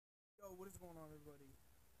going on, everybody?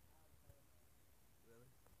 Really?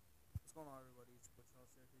 What's going on, everybody? It's Butch House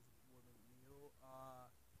with Neil.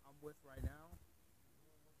 I'm with right now.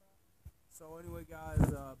 So anyway, guys,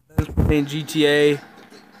 Ben's playing GTA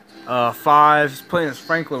 5. He's playing as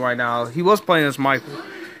Franklin right now. He was playing as Michael.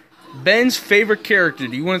 Ben's favorite character.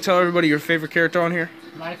 Do you want to tell everybody your favorite character on here?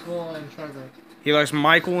 Michael and Trevor. He likes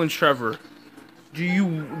Michael and Trevor.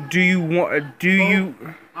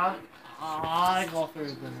 I like all three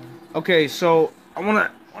of them. Okay, so I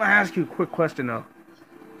wanna ask you a quick question though.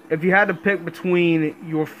 If you had to pick between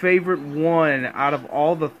your favorite one out of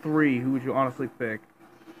all the three, who would you honestly pick?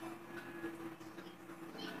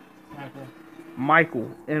 Michael.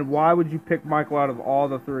 Michael. And why would you pick Michael out of all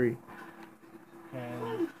the three?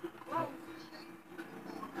 Okay.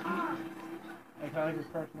 I like his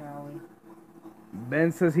personality.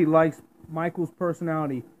 Ben says he likes Michael's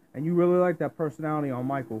personality, and you really like that personality on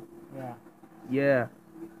Michael. Yeah. Yeah.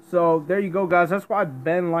 So there you go, guys. That's why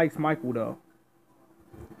Ben likes Michael, though.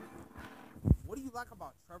 What do you like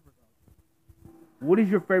about Trevor, though? What is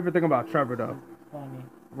your favorite thing about Trevor, though? Funny.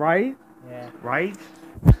 Right? Yeah. Right?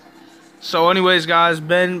 So anyways, guys,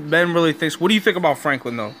 Ben really thinks... What do you think about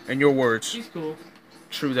Franklin, though, in your words? He's cool.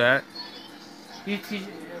 True that.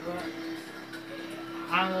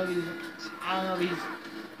 I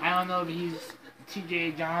don't know if he's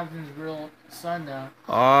T.J. Johnson's real son, though.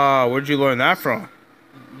 Ah, where'd you learn that from?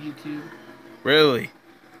 YouTube. Really?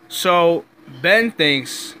 So, Ben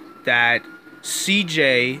thinks that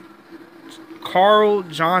C.J. Carl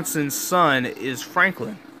Johnson's son is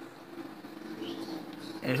Franklin.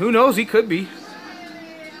 And who knows, he could be.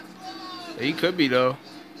 He could be, though.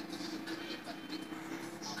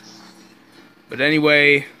 But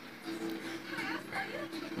anyway...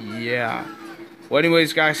 Yeah. Well,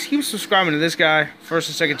 anyways, guys, keep subscribing to this guy. First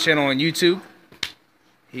and second channel on YouTube.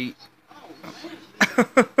 He...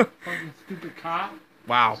 Fucking stupid cop.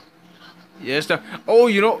 Wow. Yes. Oh,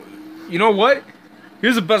 you know what?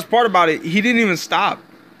 Here's the best part about it. He didn't even stop.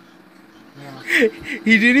 Yeah.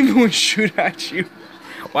 He didn't even shoot at you.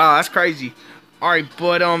 Wow, that's crazy. All right,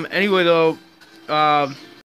 but anyway though,